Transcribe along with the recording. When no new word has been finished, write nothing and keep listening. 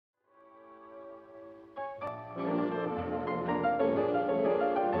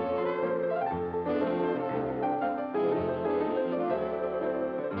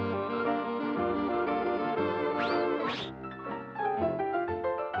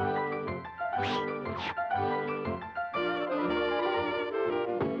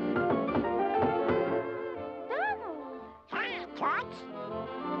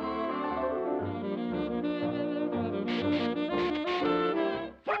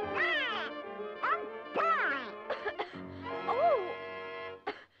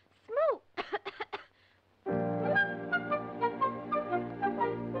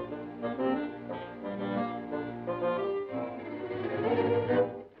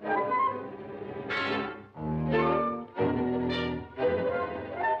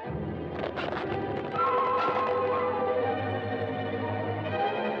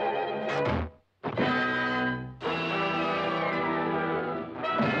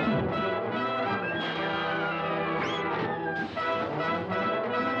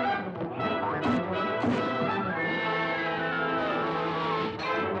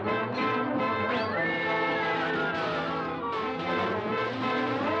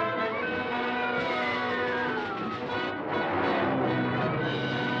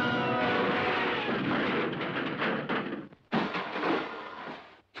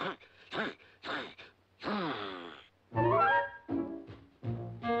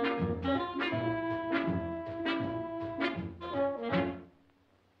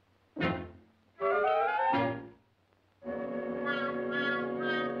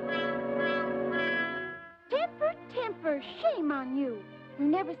shame on you. You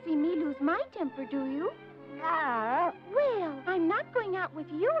never see me lose my temper, do you? No. Well, I'm not going out with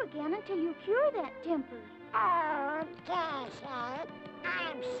you again until you cure that temper. Oh, Daisy,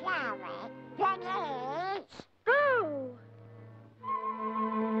 I'm sorry. Please. Go!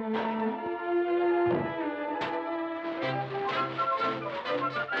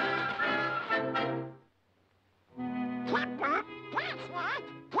 Temper, Daisy,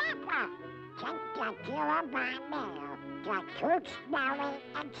 temper. Take the cure by mail. The Tooth-Smelly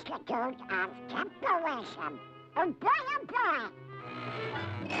Institute of Temperism. Oh boy, oh boy.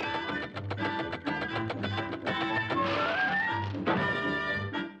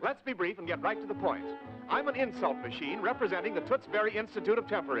 Let's be brief and get right to the point. I'm an insult machine representing the Toothsbury Institute of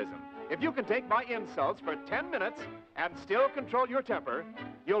Temperism. If you can take my insults for 10 minutes and still control your temper,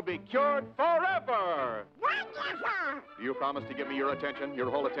 you'll be cured forever! Wonderful! Do you promise to give me your attention, your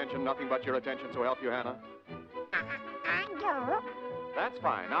whole attention, nothing but your attention, so help you, Hannah? I do. That's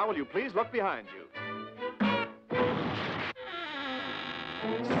fine. Now, will you please look behind you?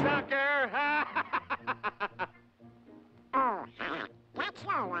 Sucker! Oh, that's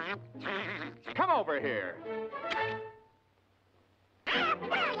all right. Come over here. Hey,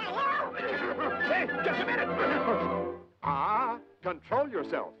 just a minute! Control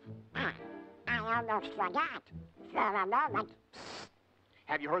yourself. I almost forgot. For a moment. Psst.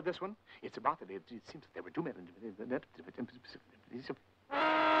 Have you heard this one? It's about that it seems that there were two men.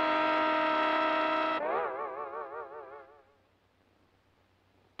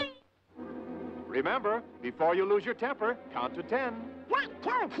 Remember, before you lose your temper, count to 10. 1, 2,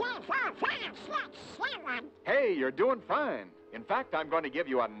 3, 4, 5, 6, 7. Hey, you're doing fine. In fact, I'm going to give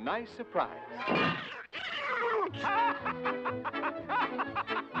you a nice surprise.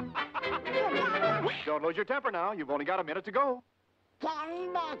 Don't lose your temper now. You've only got a minute to go. Tell me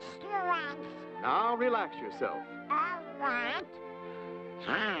strength. Now, relax yourself. All right.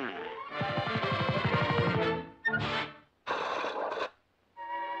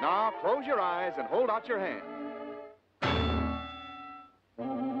 Now, close your eyes and hold out your hand.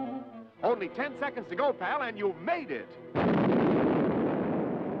 Only 10 seconds to go, pal, and you've made it.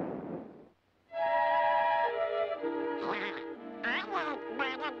 I ain't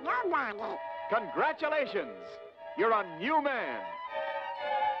mad at nobody. Congratulations. You're a new man.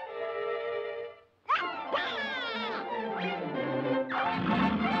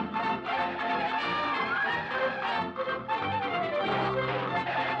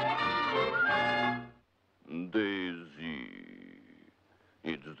 Daisy,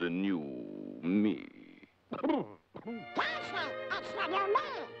 it's the new me. Daisy, it's the new me.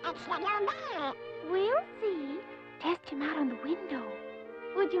 It's the new me. We'll see. Test him out on the window.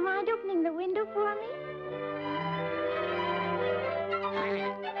 Would you mind opening the window for me?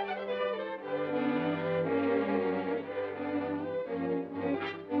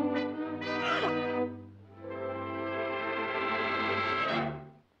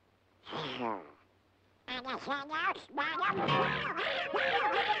 Anything else, madam?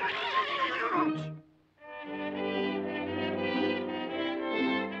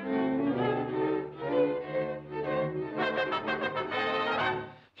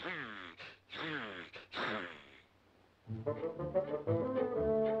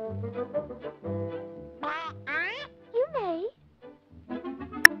 You may.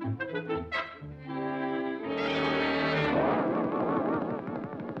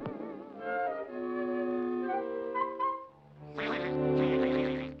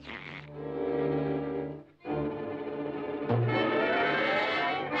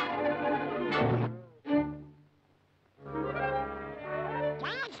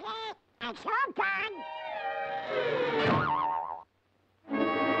 It's open.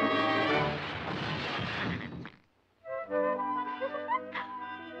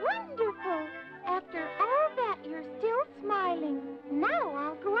 Wonderful. After all that, you're still smiling. Now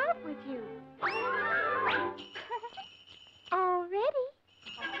I'll go out with you. Already?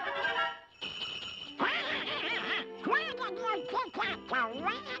 Where did you pick up the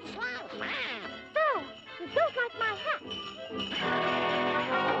landslide hat? So, you don't like my hat? You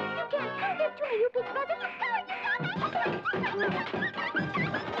can't prove it to me, you big brother.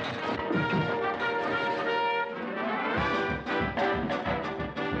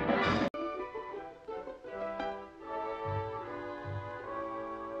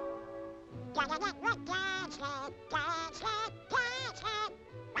 Gotta get rid dance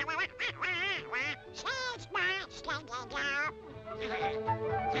it. She's my stinking girl.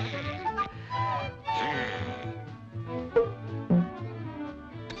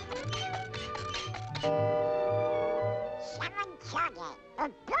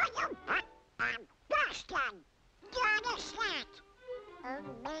 I'm Boston. Do you understand?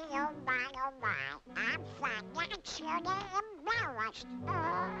 oh my, I'm financially embarrassed.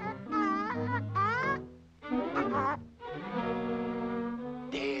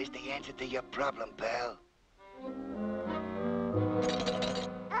 There's the answer to your problem, pal. Oh,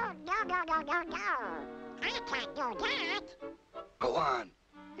 no. I can't do that. Go on.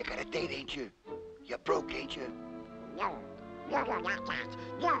 You got a date, ain't you? You're broke, ain't you? No, not that.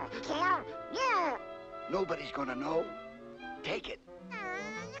 No. Nobody's gonna know. Take it.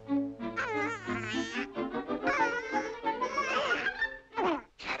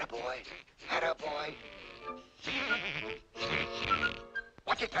 Attaboy. Attaboy.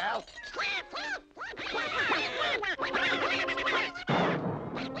 Watch it, pal. What you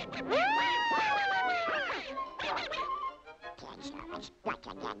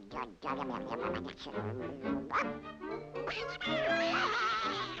doing?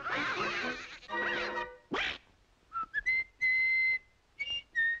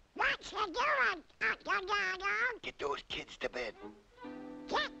 Get those kids to bed.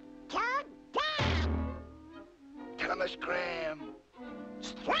 Get to bed! Tell them to scram.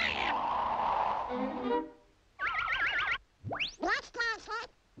 Yes, Daisy.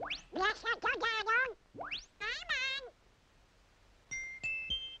 Yes, I do, Dad.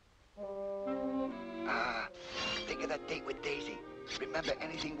 Ah, think of that date with Daisy. Remember,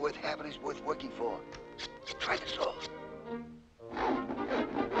 anything worth having is worth working for. Try the saw.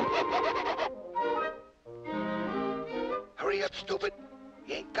 Hurry up, stupid.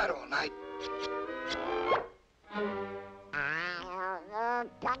 You ain't got all night. I'll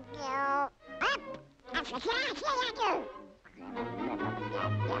thank you. Up! That's what I do.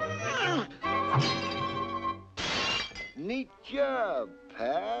 Neat job,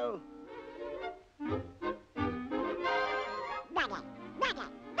 pal. I'm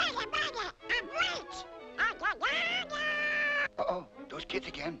rich! Uh-oh, those kids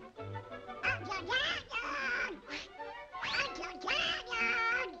again.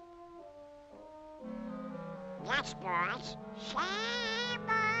 Yes, boys. Shame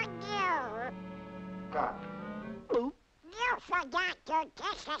on you. Oop. You forgot to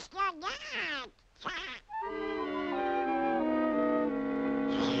kiss us goodnight.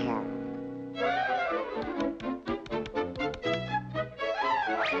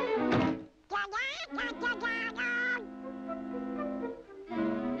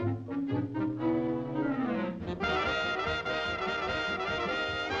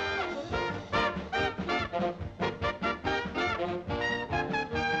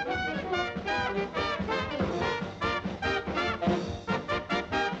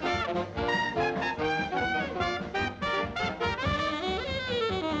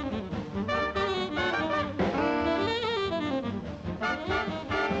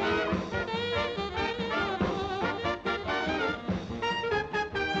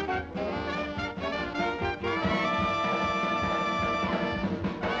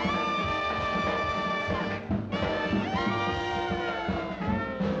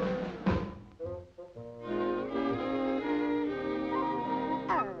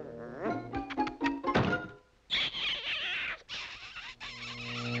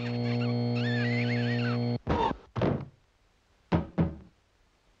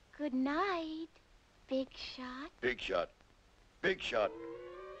 Good night, Big Shot. Big shot. Big shot.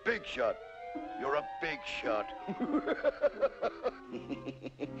 Big shot. You're a big shot.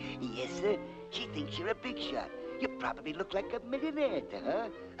 Yes, sir. She thinks you're a big shot. You probably look like a millionaire to her.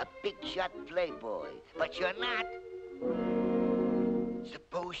 A big shot playboy. But you're not.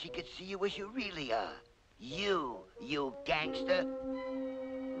 Suppose she could see you as you really are. You gangster.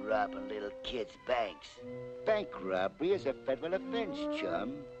 Robbing little kids' banks. Bank robbery is a federal offense,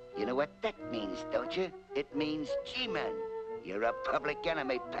 chum. You know what that means, don't you? It means G-man. You're a public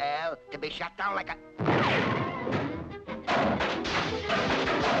enemy, pal, to be shot down like a...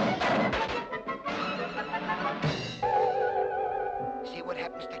 See what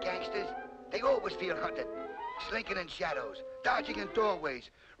happens to gangsters? They always feel hunted. Slinking in shadows, dodging in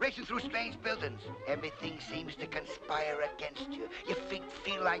doorways, racing through strange buildings. Everything seems to conspire against you. Your feet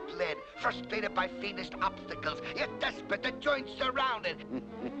feel like lead, frustrated by fiendish obstacles. You're desperate, the joint's surrounded.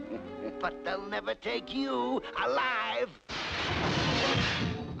 But they'll never take you alive.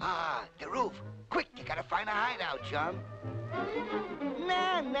 Ah, the roof. Quick, you gotta find a hideout, chum.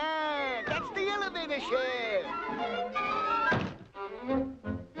 Nah, that's the elevator shaft.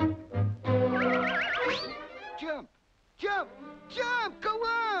 Jump, go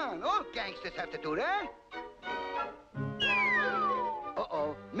on. All gangsters have to do that.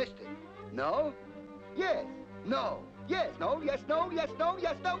 Uh-oh, missed it. No, yes, no, yes, no, yes, no, yes, no,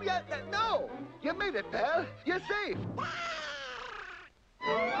 yes, no, yes, no. You made it, pal. You're safe.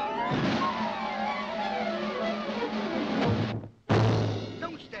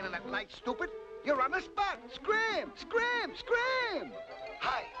 stupid. You're on the spot. Scram! Scram! Scram!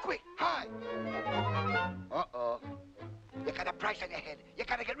 Hi, quick, hi! Uh-oh. You got a price on your head. You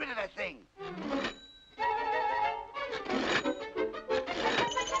gotta get rid of that thing.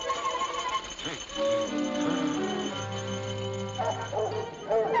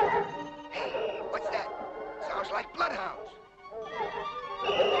 Hey, what's that? Sounds like bloodhounds.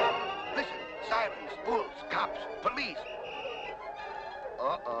 Listen, sirens, bulls, cops, police.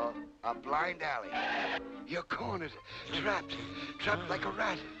 Uh-oh, a blind alley. You're cornered, trapped like a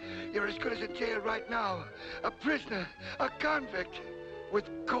rat. You're as good as in jail right now. A prisoner, a convict, with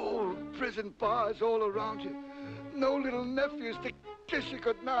cold prison bars all around you. No little nephews to kiss you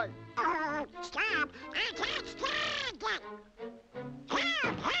goodnight. Oh, stop! I can't stand it!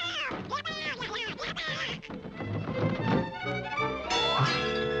 Help! Help! Get out of here! Get out!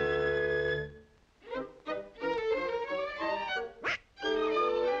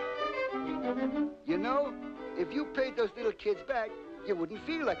 You know, if you paid those little kids back, you wouldn't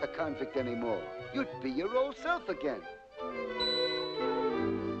feel like a convict anymore. You'd be your old self again.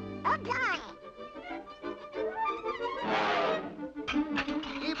 Oh, boy!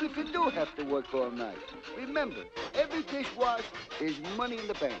 Even if you do have to work all night. Remember, every dish washed is money in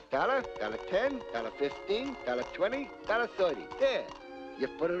the bank. $1, $10, $15, $20, $30. There. You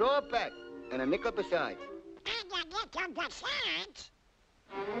put it all back, and a nickel besides. And a nickel besides.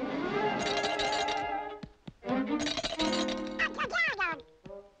 Uncle Donald!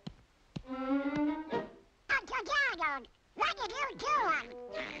 Uncle Donald! What did you do?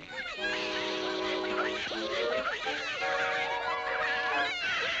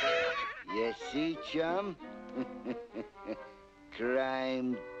 You see, chum?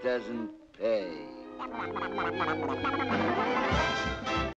 Crime doesn't pay.